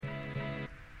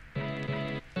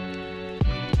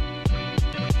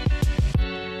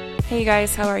Hey you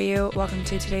guys, how are you? Welcome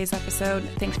to today's episode.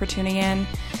 Thanks for tuning in.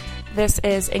 This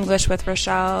is English with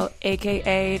Rochelle,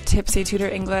 aka Tipsy Tutor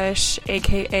English,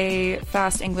 aka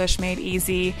Fast English Made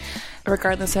Easy.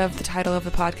 Regardless of the title of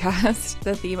the podcast,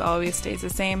 the theme always stays the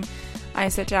same. I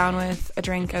sit down with a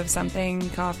drink of something,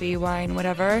 coffee, wine,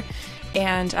 whatever,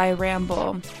 and I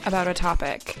ramble about a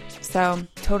topic. So,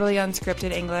 totally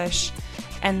unscripted English.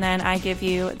 And then I give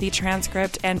you the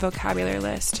transcript and vocabulary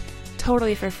list,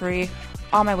 totally for free,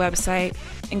 on my website,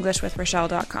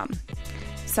 englishwithrochelle.com.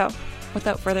 So,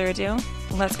 without further ado,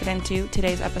 let's get into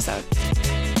today's episode.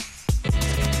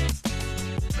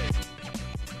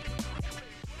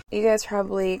 You guys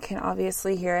probably can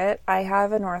obviously hear it. I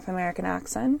have a North American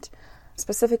accent.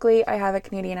 Specifically, I have a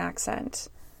Canadian accent.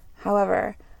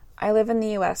 However, I live in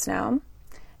the US now,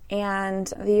 and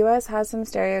the US has some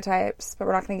stereotypes, but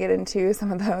we're not going to get into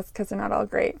some of those because they're not all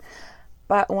great.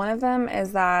 But one of them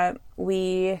is that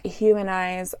we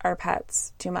humanize our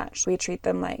pets too much. We treat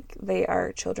them like they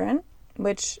are children,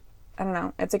 which, I don't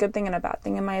know, it's a good thing and a bad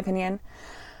thing in my opinion.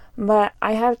 But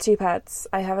I have two pets.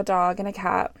 I have a dog and a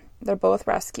cat. They're both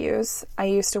rescues. I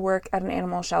used to work at an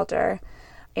animal shelter,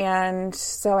 and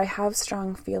so I have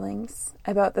strong feelings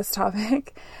about this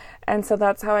topic. And so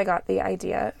that's how I got the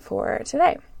idea for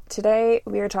today. Today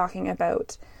we are talking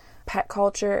about pet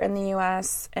culture in the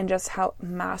US and just how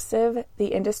massive the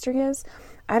industry is.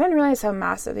 I didn't realize how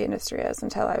massive the industry is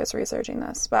until I was researching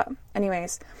this. But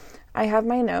anyways, I have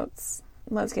my notes.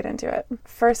 Let's get into it.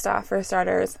 First off, for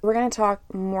starters, we're going to talk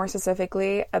more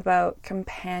specifically about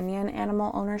companion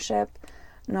animal ownership,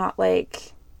 not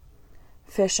like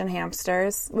fish and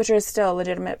hamsters, which are still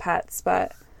legitimate pets,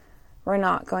 but we're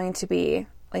not going to be,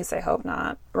 at least I hope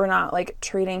not, we're not like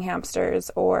treating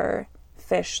hamsters or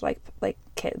fish like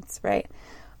kids, right?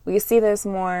 We see this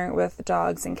more with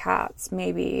dogs and cats,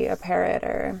 maybe a parrot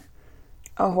or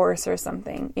a horse or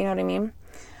something, you know what I mean?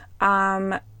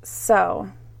 So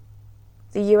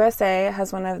the USA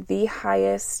has one of the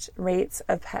highest rates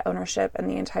of pet ownership in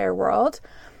the entire world,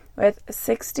 with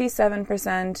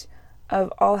 67%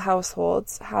 of all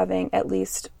households having at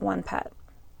least one pet.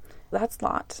 That's a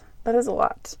lot. That is a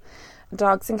lot.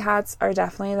 Dogs and cats are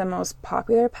definitely the most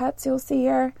popular pets you'll see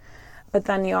here, but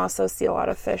then you also see a lot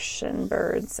of fish and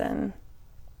birds and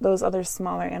those other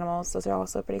smaller animals. Those are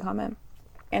also pretty common.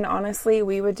 And honestly,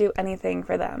 we would do anything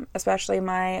for them, especially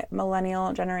my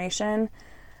millennial generation.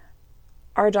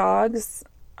 Our dogs,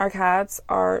 our cats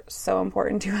are so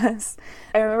important to us.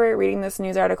 I remember reading this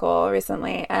news article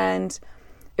recently, and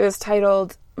it was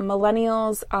titled,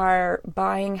 "Millennials are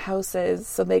buying houses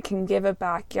so they can give a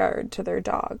backyard to their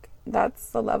dog."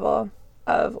 That's the level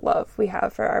of love we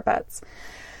have for our pets.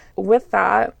 With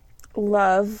that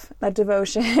love, that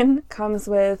devotion, comes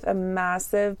with a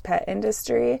massive pet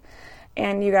industry.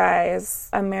 And you guys,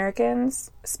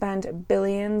 Americans spend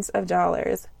billions of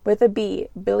dollars, with a B,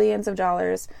 billions of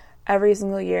dollars every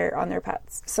single year on their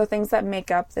pets. So things that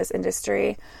make up this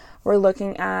industry, we're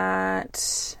looking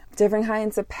at different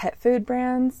kinds of pet food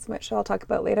brands, which I'll talk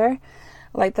about later,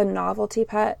 like the novelty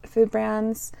pet food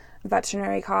brands,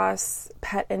 veterinary costs,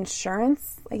 pet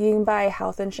insurance. Like you can buy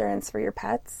health insurance for your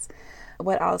pets.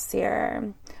 What else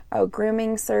here? Oh,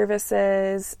 grooming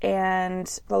services, and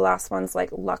the last one's like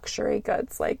luxury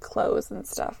goods, like clothes and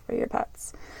stuff for your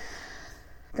pets.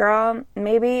 Girl,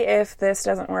 maybe if this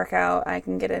doesn't work out, I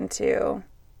can get into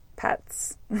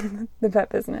pets, the pet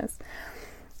business.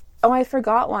 Oh, I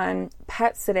forgot one.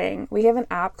 Pet sitting. We have an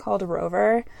app called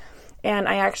Rover, and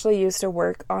I actually used to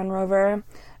work on Rover,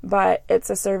 but it's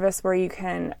a service where you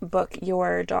can book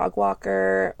your dog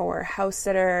walker or house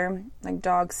sitter, like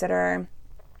dog sitter.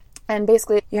 And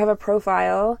basically, you have a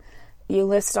profile. You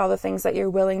list all the things that you're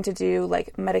willing to do,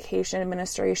 like medication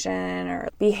administration or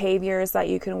behaviors that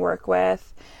you can work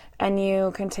with. And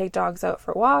you can take dogs out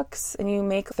for walks, and you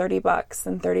make $30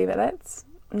 in 30 minutes.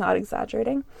 Not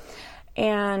exaggerating.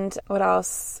 And what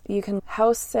else? You can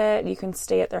house sit. You can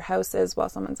stay at their houses while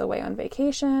someone's away on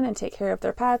vacation and take care of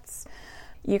their pets.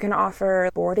 You can offer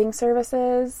boarding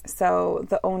services, so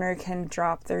the owner can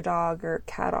drop their dog or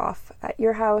cat off at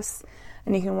your house,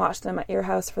 and you can watch them at your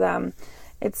house for them.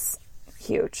 It's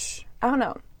huge. I don't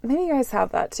know. Maybe you guys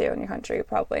have that too in your country,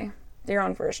 probably. Your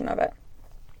own version of it.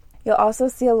 You'll also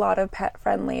see a lot of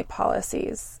pet-friendly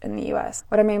policies in the US.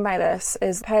 What I mean by this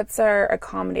is pets are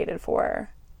accommodated for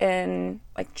in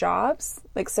like jobs,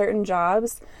 like certain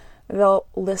jobs, they'll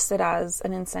list it as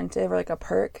an incentive or like a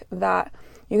perk that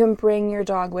you can bring your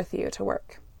dog with you to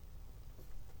work.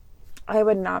 I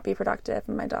would not be productive if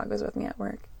my dog was with me at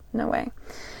work. No way.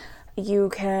 You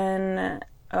can,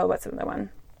 what's another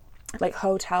one? like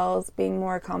hotels being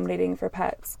more accommodating for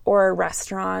pets, or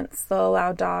restaurants, they'll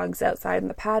allow dogs outside in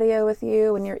the patio with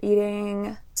you when you're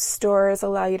eating. Stores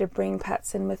allow you to bring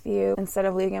pets in with you instead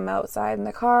of leaving them outside in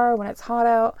the car when it's hot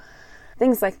out.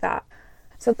 Things like that.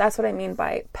 So that's what I mean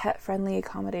by pet-friendly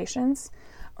accommodations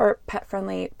or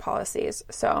pet-friendly policies.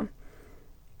 So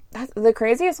the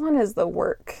craziest one is the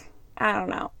work. I don't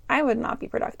know. I would not be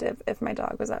productive if my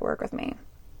dog was at work with me.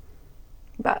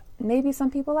 But maybe some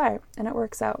people are, and it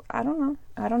works out. I don't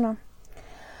know.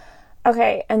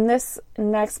 Okay, and this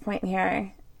next point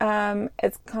here,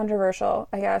 it's controversial,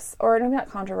 I guess. Or maybe not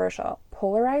controversial.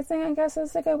 Polarizing, I guess,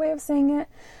 is a good way of saying it.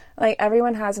 Like,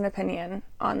 everyone has an opinion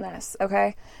on this,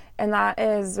 okay? And that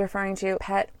is referring to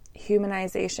pet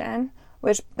humanization,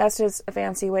 which that's just a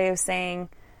fancy way of saying,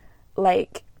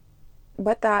 like,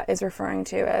 what that is referring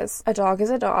to is a dog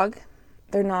is a dog.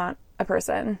 They're not a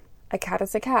person. A cat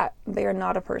is a cat. They are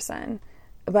not a person.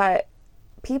 But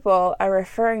people are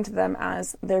referring to them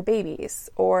as their babies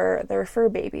or their fur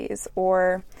babies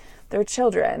or their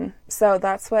children. So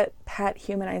that's what pet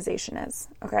humanization is,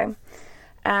 okay?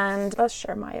 And let's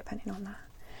share my opinion on that.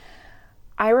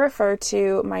 I refer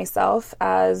to myself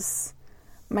as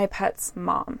my pet's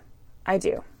mom. I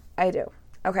do.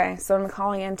 Okay, so I'm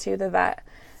calling into the vet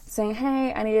saying,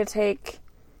 hey, I need to take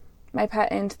my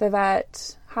pet into the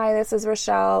vet. Hi, this is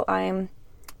Rochelle. I'm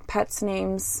pet's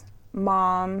name's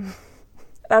mom.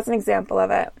 That's an example of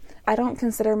it. I don't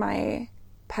consider my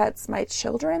pets my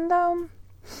children, though,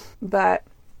 but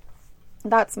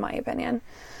that's my opinion.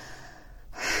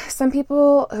 Some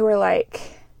people who are like,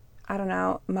 I don't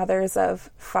know, mothers of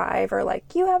 5 are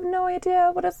like, you have no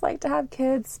idea what it's like to have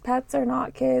kids. Pets are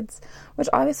not kids, which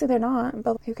obviously they're not,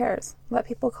 but who cares? Let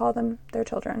people call them their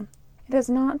children. It is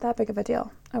not that big of a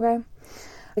deal, okay?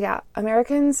 Yeah,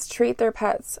 Americans treat their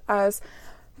pets as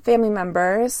family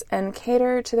members and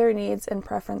cater to their needs and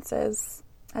preferences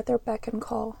at their beck and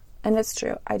call. And it's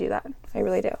true. I do that. I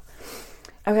really do.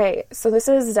 Okay, so this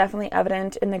is definitely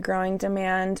evident in the growing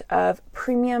demand of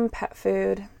premium pet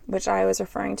food, which I was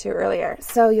referring to earlier.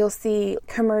 So you'll see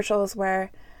commercials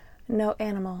where no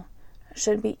animal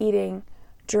should be eating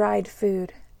dried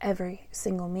food every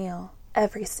single meal,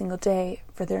 every single day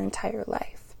for their entire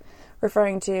life,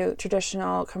 referring to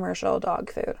traditional commercial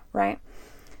dog food, right?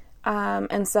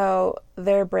 And so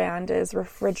their brand is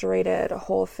refrigerated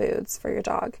whole foods for your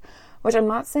dog, which I'm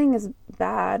not saying is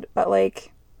bad, but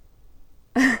like,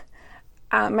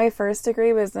 my first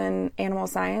degree was in animal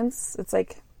science.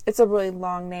 It's a really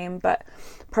long name, but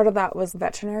part of that was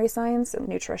veterinary science and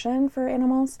nutrition for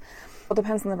animals. Well, it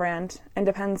depends on the brand and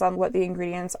depends on what the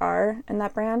ingredients are in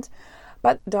that brand.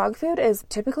 But dog food is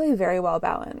typically very well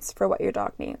balanced for what your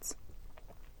dog needs.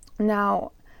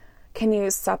 Now, can you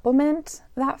supplement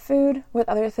that food with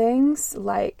other things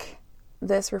like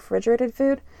this refrigerated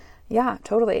food? Yeah,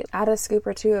 totally. Add a scoop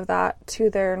or 2 of that to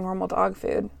their normal dog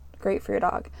food. Great for your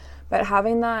dog. But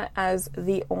having that as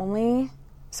the only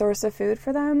source of food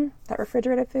for them, that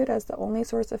refrigerated food as the only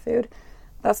source of food,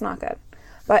 that's not good.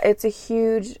 But it's a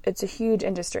huge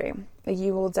industry.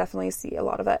 You will definitely see a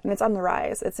lot of it. And it's on the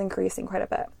rise. It's increasing quite a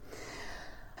bit.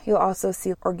 You'll also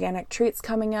see organic treats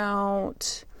coming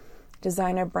out,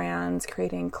 designer brands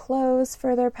creating clothes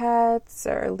for their pets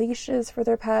or leashes for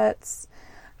their pets.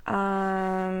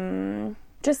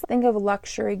 Just think of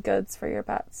luxury goods for your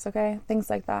pets, okay? Things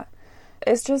like that.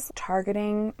 It's just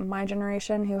targeting my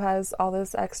generation who has all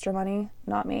this extra money,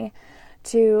 not me,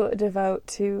 to devote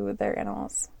to their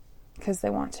animals because they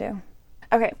want to.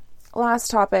 Okay,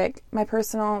 last topic, my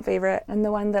personal favorite and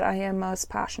the one that I am most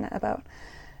passionate about,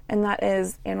 and that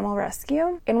is animal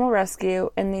rescue. Animal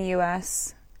rescue in the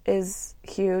U.S. is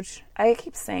huge. I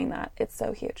keep saying that. It's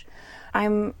so huge.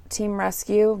 I'm team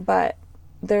rescue, but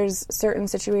there's certain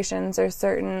situations or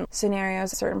certain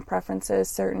scenarios, certain preferences,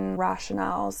 certain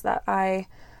rationales that I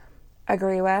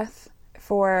agree with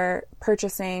for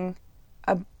purchasing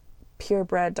a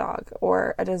purebred dog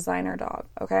or a designer dog,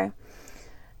 okay?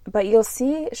 But you'll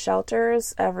see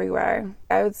shelters everywhere.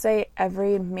 I would say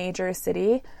every major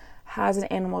city has an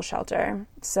animal shelter.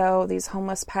 So these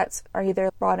homeless pets are either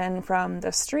brought in from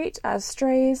the street as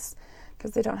strays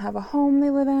because they don't have a home they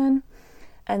live in.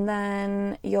 And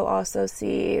then you'll also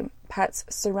see pets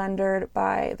surrendered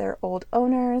by their old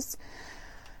owners.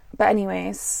 But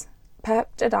anyways, pet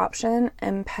adoption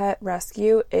and pet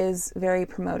rescue is very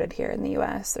promoted here in the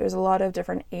US. There's a lot of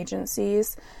different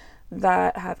agencies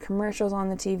that have commercials on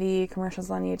the TV, commercials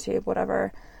on YouTube,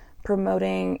 whatever,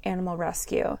 promoting animal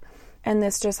rescue. And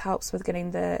this just helps with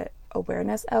getting the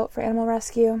awareness out for animal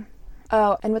rescue.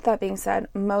 Oh, and with that being said,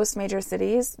 most major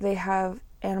cities, they have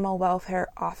animal welfare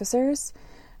officers.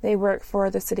 They work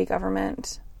for the city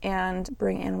government and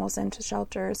bring animals into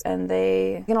shelters. And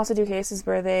they can also do cases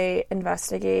where they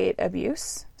investigate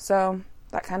abuse. So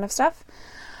that kind of stuff.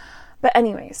 But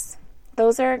anyways,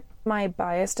 those are my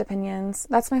biased opinions.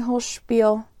 That's my whole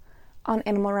spiel on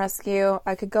animal rescue.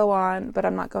 I could go on, but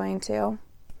I'm not going to.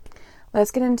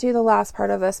 Let's get into the last part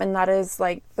of this, and that is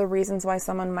like the reasons why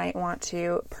someone might want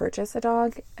to purchase a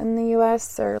dog in the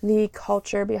US, or the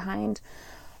culture behind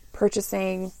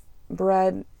purchasing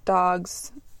bred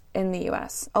dogs in the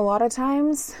US. A lot of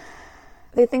times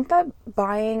they think that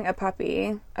buying a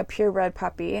puppy, a purebred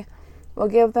puppy, will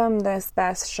give them this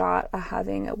best shot at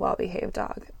having a well-behaved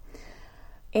dog.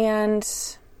 And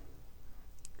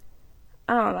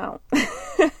I don't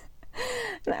know.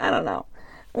 I don't know.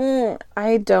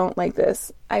 I don't like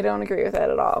this. I don't agree with it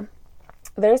at all.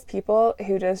 There's people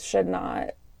who just should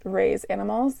not raise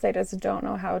animals. They just don't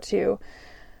know how to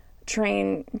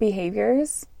train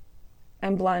behaviors.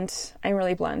 I'm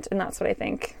really blunt, and that's what I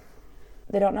think.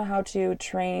 They don't know how to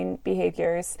train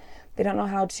behaviors. They don't know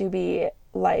how to be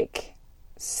like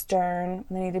stern.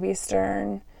 They need to be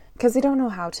stern because they don't know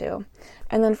how to.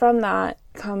 And then from that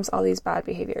comes all these bad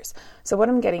behaviors. So what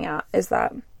I'm getting at is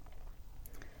that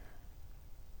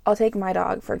I'll take my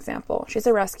dog, for example. She's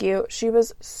a rescue. She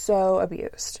was so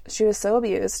abused. She was so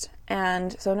abused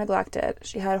and so neglected.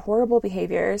 She had horrible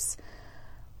behaviors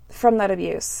from that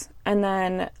abuse. And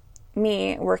then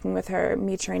me working with her,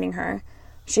 me training her,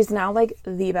 she's now like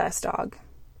the best dog.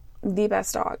 The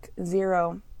best dog.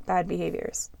 0 bad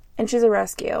behaviors. And she's a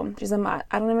rescue. She's a mutt.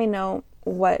 I don't even know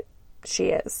what she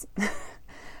is.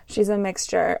 She's a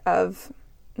mixture of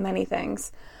many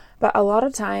things. But a lot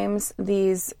of times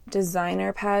these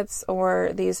designer pets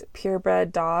or these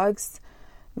purebred dogs,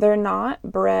 they're not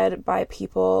bred by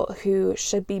people who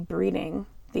should be breeding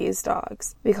these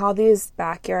dogs. We call these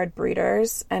backyard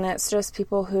breeders, and it's just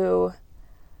people who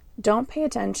don't pay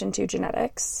attention to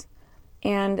genetics,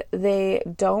 and they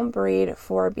don't breed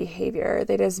for behavior.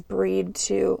 They just breed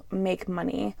to make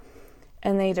money,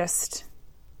 and they just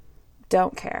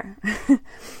don't care.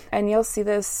 And you'll see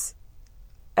this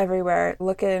everywhere.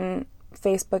 Look in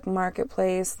Facebook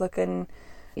Marketplace, look in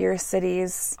your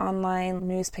city's online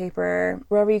newspaper,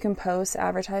 wherever you can post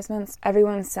advertisements,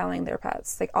 everyone's selling their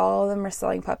pets. Like all of them are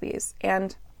selling puppies,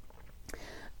 and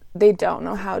they don't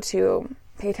know how to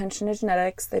pay attention to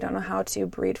genetics. They don't know how to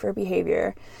breed for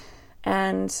behavior.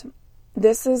 And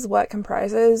this is what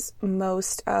comprises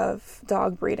most of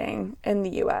dog breeding in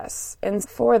the US. And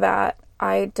for that,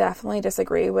 I definitely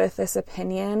disagree with this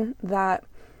opinion that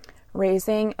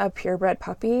raising a purebred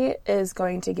puppy is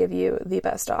going to give you the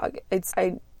best dog.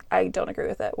 I don't agree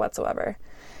with it whatsoever.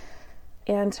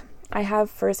 And I have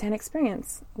firsthand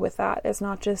experience with that. It's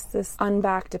not just this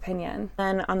unbacked opinion.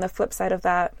 And on the flip side of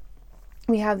that,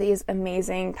 we have these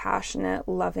amazing, passionate,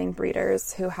 loving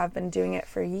breeders who have been doing it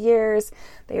for years.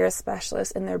 They are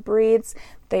specialists in their breeds.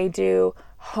 They do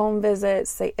home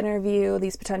visits. They interview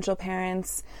these potential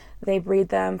parents. They breed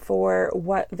them for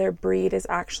what their breed is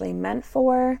actually meant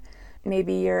for.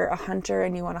 Maybe you're a hunter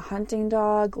and you want a hunting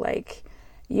dog. Like,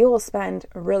 you will spend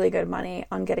really good money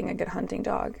on getting a good hunting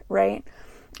dog, right?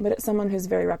 But it's someone who's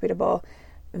very reputable,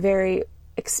 very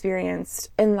experienced.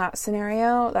 In that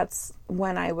scenario, that's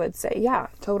when I would say, yeah,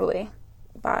 totally,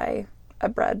 buy a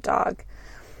bred dog.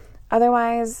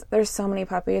 Otherwise, there's so many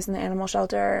puppies in the animal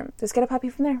shelter. Just get a puppy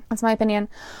from there. That's my opinion.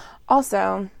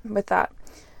 Also, with that,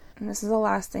 and this is the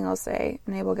last thing I'll say,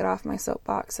 and I will get off my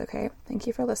soapbox, okay? Thank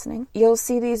you for listening. You'll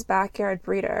see these backyard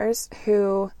breeders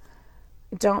who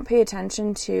don't pay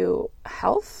attention to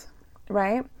health,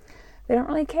 right? They don't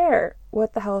really care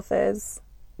what the health is.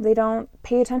 They don't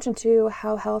pay attention to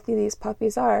how healthy these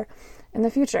puppies are in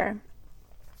the future.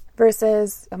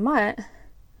 Versus a mutt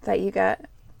that you get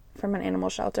from an animal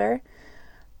shelter.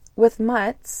 With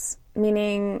mutts,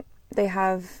 meaning they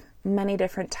have many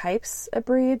different types of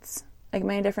breeds, like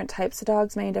many different types of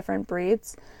dogs, many different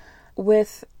breeds.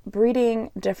 With breeding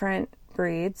different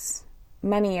breeds,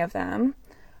 many of them,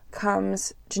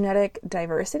 comes genetic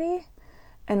diversity.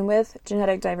 And with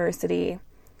genetic diversity,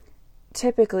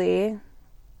 typically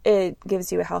it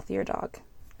gives you a healthier dog.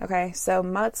 Okay, so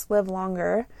mutts live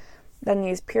longer than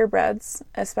these purebreds,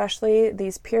 especially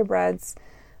these purebreds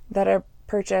that are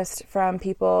purchased from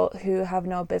people who have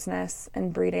no business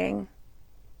in breeding.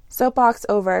 Soapbox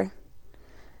over.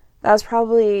 That was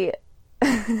probably,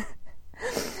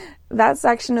 that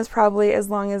section is probably as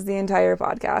long as the entire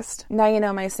podcast. Now you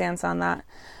know my stance on that.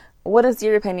 What is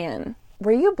your opinion?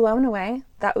 Were you blown away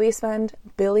that we spend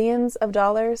billions of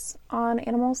dollars on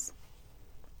animals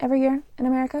every year in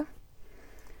America?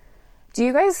 Do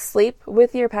you guys sleep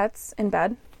with your pets in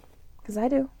bed? Because I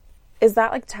do. Is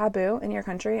that like taboo in your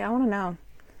country? I want to know.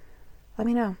 let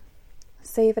me know.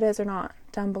 Say if it is or not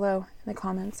down below in the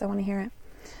comments. I want to hear it.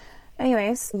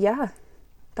 Anyways, yeah,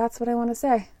 that's what I want to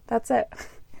say. That's it.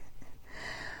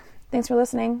 Thanks for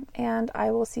listening, and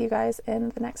I will see you guys in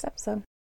the next episode.